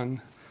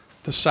upon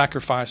the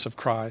sacrifice of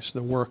Christ,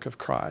 the work of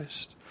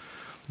Christ.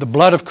 The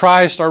blood of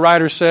Christ, our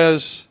writer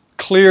says,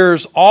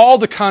 clears all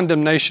the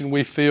condemnation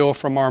we feel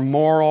from our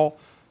moral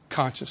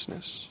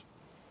consciousness.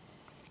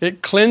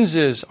 It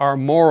cleanses our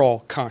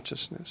moral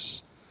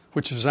consciousness,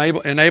 which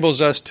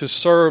enables us to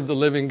serve the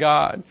living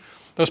God.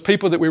 Those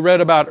people that we read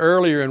about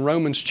earlier in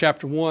Romans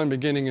chapter 1,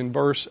 beginning in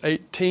verse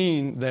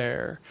 18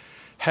 there,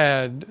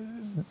 had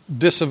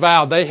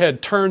disavowed, they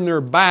had turned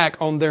their back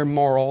on their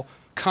moral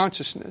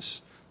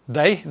consciousness.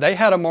 They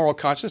had a moral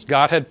conscience.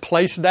 God had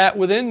placed that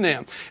within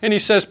them. And he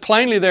says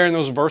plainly there in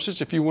those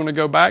verses, if you want to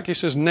go back, he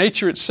says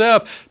nature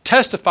itself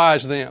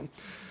testifies them.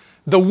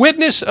 The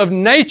witness of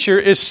nature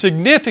is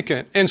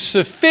significant and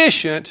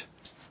sufficient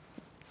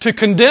to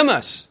condemn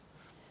us.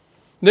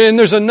 Then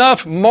there's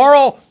enough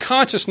moral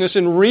consciousness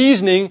and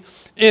reasoning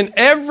in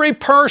every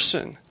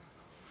person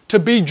to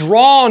be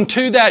drawn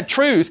to that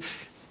truth.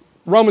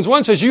 Romans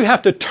 1 says you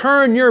have to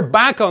turn your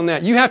back on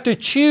that. You have to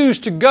choose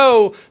to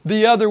go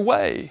the other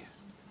way.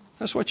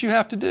 That's what you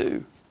have to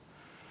do.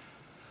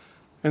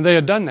 And they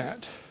had done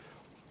that.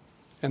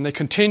 And they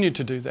continued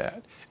to do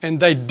that. And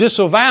they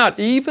disavowed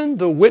even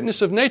the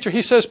witness of nature.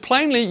 He says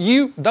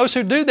plainly, those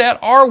who do that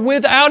are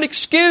without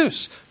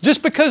excuse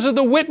just because of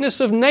the witness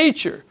of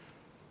nature.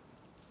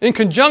 In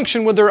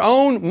conjunction with their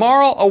own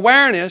moral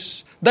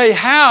awareness, they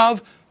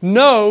have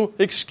no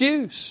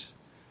excuse.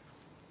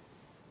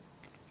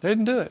 They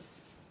didn't do it.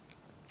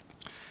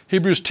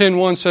 Hebrews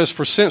 10:1 says,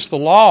 for since the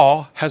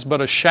law has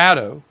but a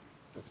shadow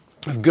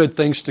of good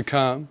things to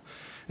come,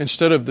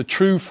 instead of the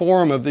true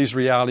form of these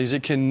realities,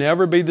 it can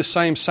never be the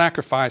same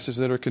sacrifices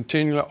that are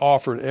continually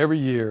offered every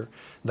year.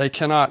 They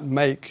cannot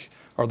make,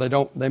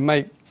 they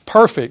make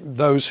perfect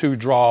those who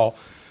draw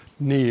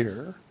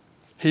near.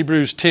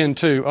 Hebrews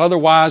 10:2,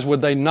 otherwise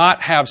would they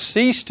not have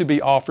ceased to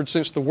be offered,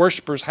 since the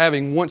worshipers,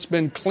 having once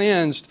been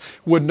cleansed,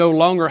 would no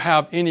longer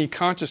have any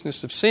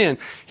consciousness of sin.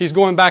 He's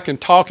going back and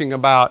talking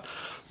about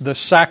the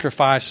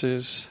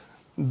sacrifices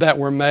that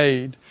were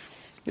made,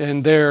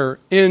 and they're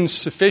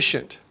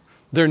insufficient.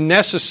 They're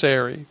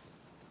necessary.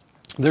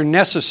 They're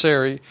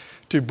necessary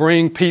to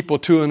bring people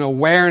to an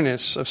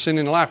awareness of sin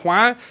in life.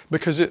 Why?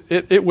 Because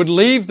it would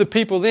leave the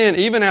people then,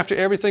 even after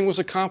everything was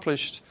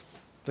accomplished,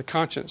 the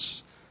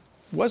conscience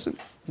wasn't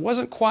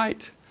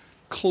quite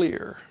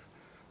clear,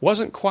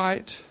 wasn't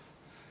quite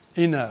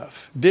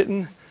enough.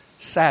 Didn't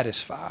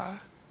satisfy.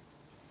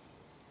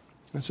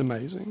 That's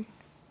amazing.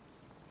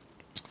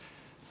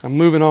 I'm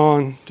moving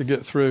on to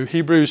get through.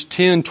 Hebrews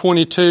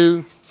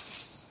 10:22.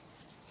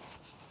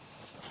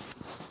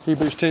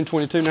 Hebrews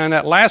 10:22. Now in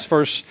that last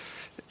verse,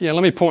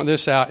 let me point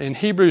this out. In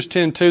Hebrews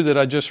 10:2 that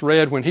I just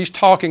read, when he's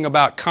talking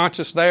about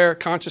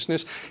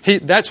consciousness,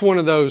 that's one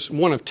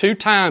of two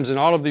times in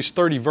all of these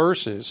 30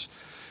 verses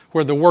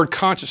where the word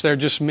conscious there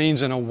just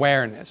means an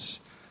awareness.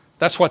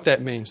 That's what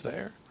that means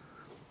there.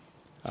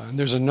 And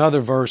there's another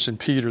verse in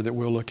Peter that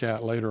we'll look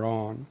at later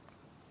on.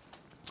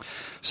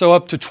 So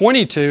up to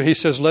 22, he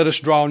says, let us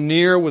draw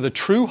near with a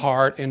true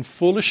heart in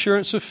full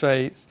assurance of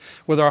faith,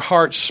 with our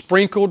hearts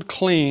sprinkled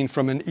clean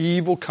from an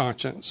evil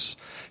conscience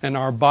and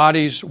our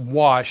bodies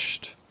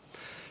washed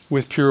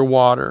with pure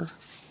water.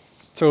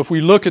 So if we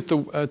look at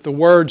the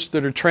words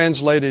that are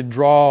translated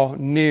draw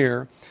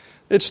near,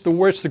 it's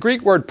the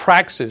Greek word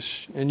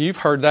praxis, and you've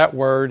heard that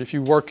word. If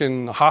you work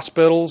in the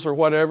hospitals or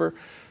whatever,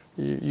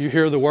 you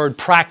hear the word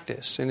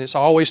practice, and it's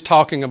always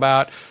talking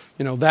about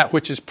that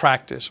which is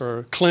practice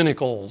or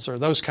clinicals or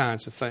those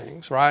kinds of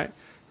things, right?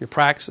 Your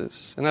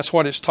praxis, and that's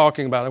what it's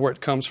talking about, where it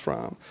comes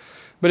from.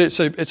 But it's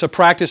a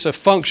practice, a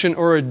function,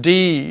 or a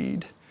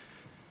deed,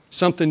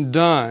 something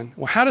done.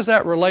 Well, how does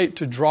that relate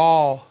to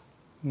draw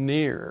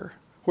near?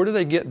 Where do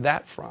they get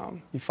that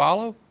from? You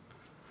follow?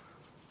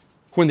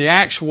 When the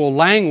actual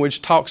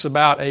language talks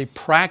about a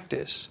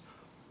practice,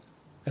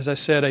 as I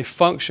said, a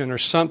function or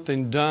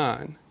something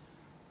done,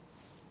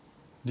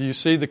 do you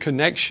see the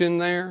connection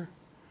there?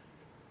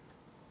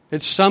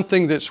 It's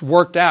something that's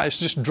worked out. It's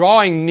just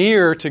drawing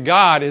near to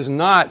God is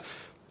not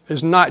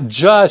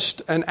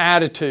just an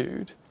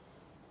attitude.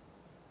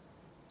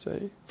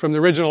 See? From the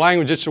original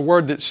language, it's a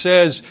word that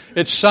says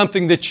it's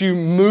something that you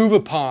move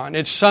upon.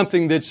 It's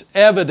something that's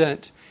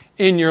evident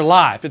in your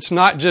life. It's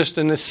not just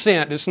an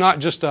assent. It's not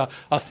just a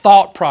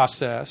thought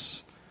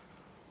process.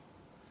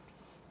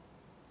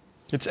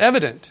 It's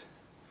evident.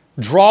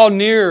 Draw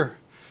near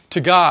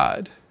to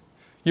God.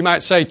 You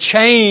might say,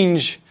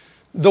 change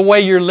the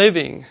way you're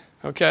living.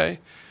 Okay?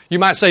 You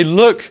might say,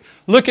 look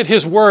at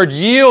His Word,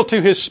 yield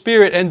to His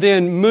Spirit, and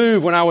then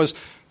move. When I was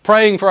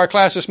praying for our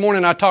class this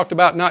morning, I talked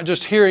about not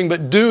just hearing,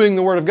 but doing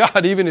the Word of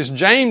God. Even as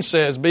James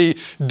says, be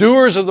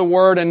doers of the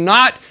Word and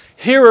not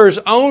hearers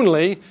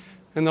only.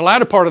 And the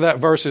latter part of that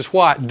verse is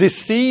what?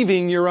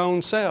 Deceiving your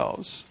own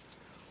selves.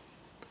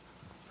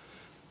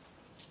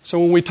 So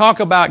when we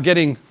talk about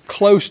getting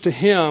close to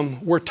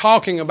Him, we're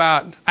talking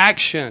about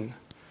action.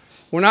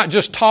 We're not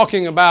just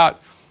talking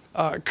about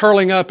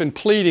curling up and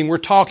pleading. We're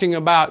talking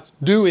about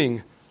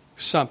doing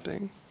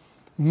something,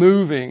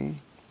 moving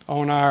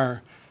on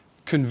our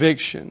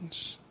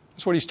convictions.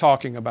 That's what he's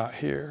talking about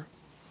here.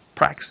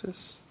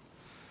 Praxis.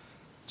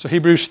 So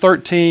Hebrews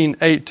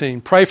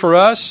 13:18. Pray for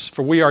us,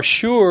 for we are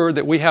sure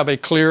that we have a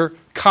clear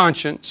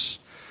conscience,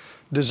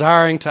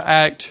 desiring to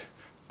act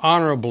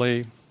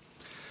honorably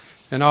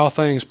in all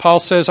things.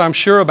 Paul says, I'm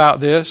sure about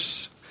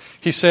this.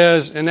 He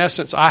says, in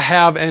essence, I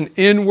have an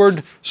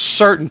inward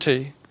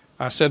certainty.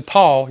 I said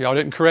Paul. Y'all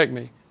didn't correct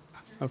me.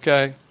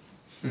 Okay?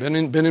 Been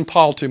in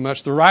Paul too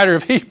much. The writer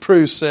of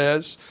Hebrews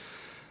says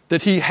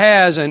that he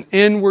has an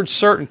inward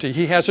certainty.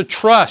 He has a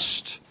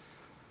trust.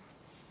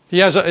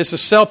 It's a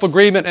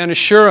self-agreement and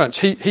assurance.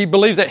 He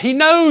believes that. He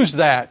knows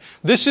that.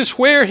 This is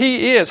where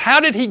he is. How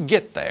did he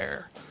get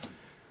there?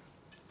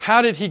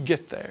 How did he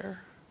get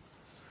there?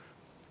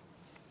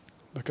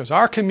 Because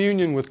our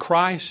communion with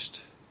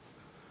Christ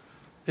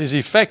is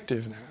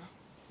effective now.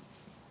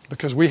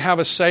 Because we have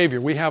a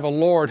Savior. We have a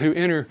Lord who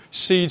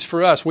intercedes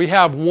for us. We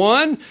have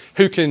one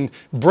who can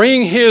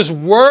bring His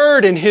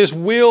Word and His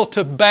will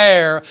to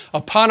bear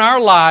upon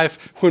our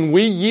life when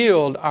we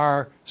yield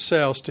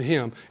ourselves to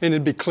Him. And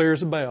it'd be clear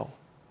as a bell.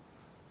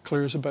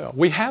 Clear as a bell.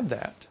 We have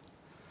that.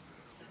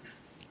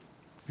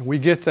 And we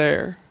get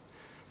there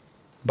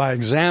by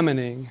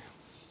examining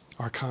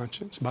our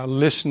conscience, by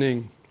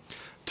listening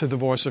to the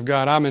voice of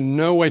God. I'm in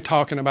no way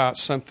talking about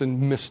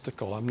something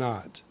mystical. I'm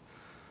not.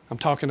 I'm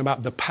talking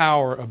about the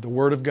power of the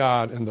Word of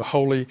God and the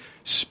Holy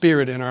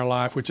Spirit in our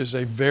life, which is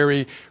a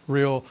very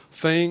real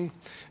thing.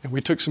 And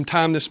we took some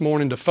time this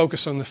morning to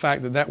focus on the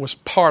fact that that was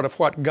part of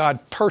what God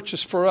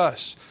purchased for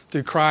us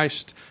through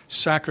Christ's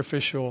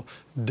sacrificial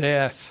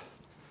death.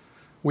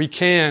 We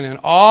can, in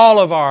all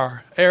of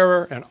our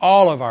error and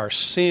all of our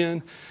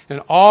sin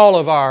and all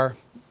of our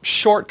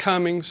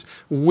shortcomings,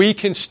 we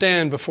can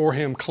stand before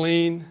Him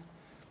clean.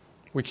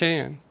 We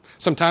can.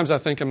 Sometimes I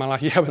think in my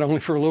life, but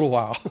only for a little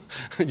while,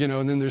 and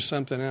then there's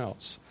something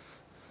else.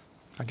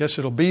 I guess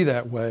it'll be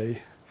that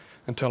way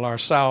until our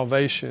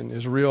salvation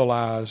is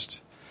realized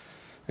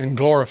in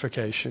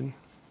glorification.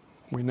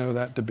 We know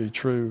that to be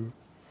true.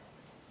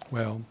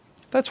 Well,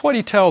 that's what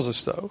he tells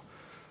us, though.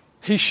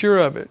 He's sure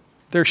of it.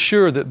 They're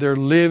sure that they're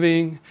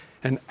living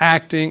and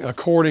acting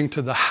according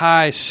to the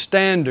high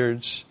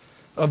standards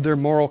of their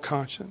moral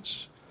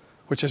conscience,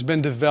 which has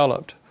been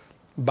developed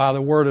by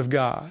the Word of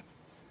God.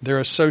 Their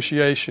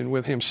association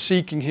with Him,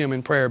 seeking Him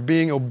in prayer,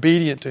 being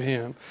obedient to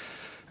Him.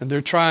 And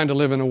they're trying to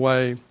live in a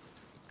way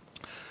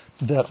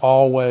that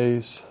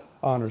always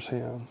honors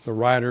him, the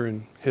writer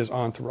and his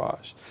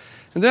entourage.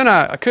 And then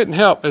I couldn't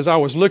help, as I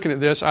was looking at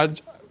this,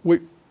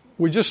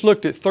 we just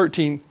looked at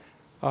 13,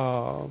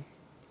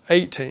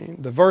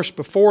 18. The verse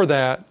before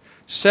that,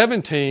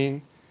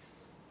 17,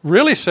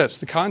 really sets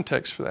the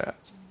context for that.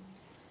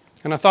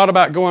 And I thought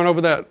about going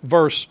over that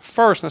verse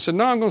first, and I said,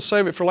 no, I'm going to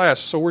save it for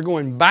last. So we're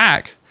going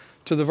back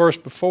to the verse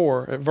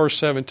before, at verse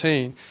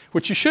 17,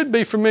 which you should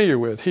be familiar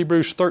with,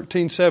 Hebrews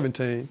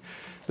 13:17,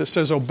 that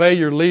says, obey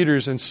your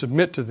leaders and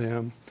submit to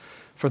them,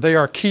 for they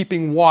are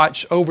keeping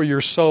watch over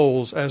your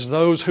souls as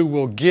those who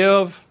will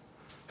give,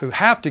 who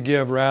have to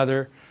give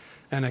rather,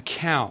 an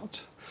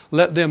account.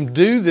 Let them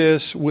do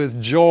this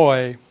with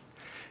joy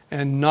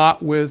and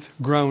not with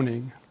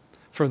groaning,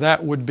 for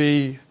that would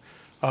be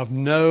of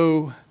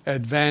no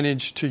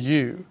advantage to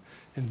you.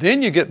 And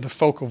then you get the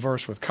focal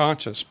verse with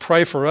conscience.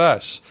 Pray for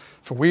us,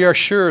 for we are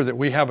sure that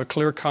we have a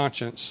clear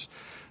conscience,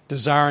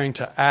 desiring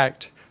to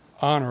act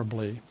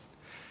honorably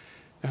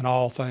in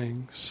all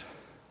things.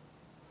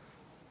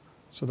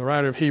 So the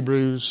writer of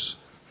Hebrews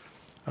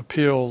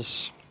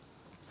appeals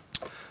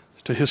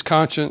to his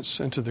conscience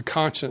and to the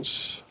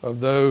conscience of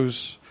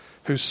those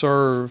who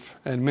serve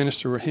and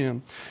minister with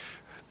him.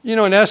 You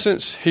know, in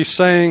essence, he's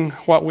saying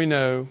what we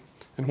know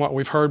and what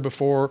we've heard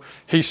before.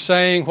 He's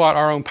saying what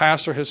our own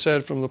pastor has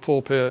said from the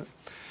pulpit.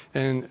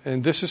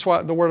 And this is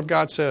what the Word of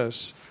God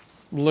says.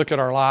 Look at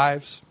our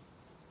lives.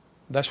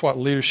 That's what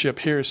leadership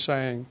here is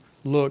saying.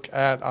 Look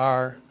at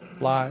our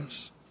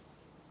lives.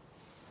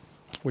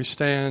 We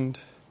stand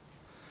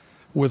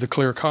with a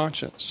clear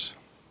conscience.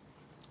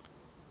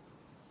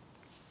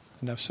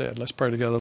 Enough said. Let's pray together.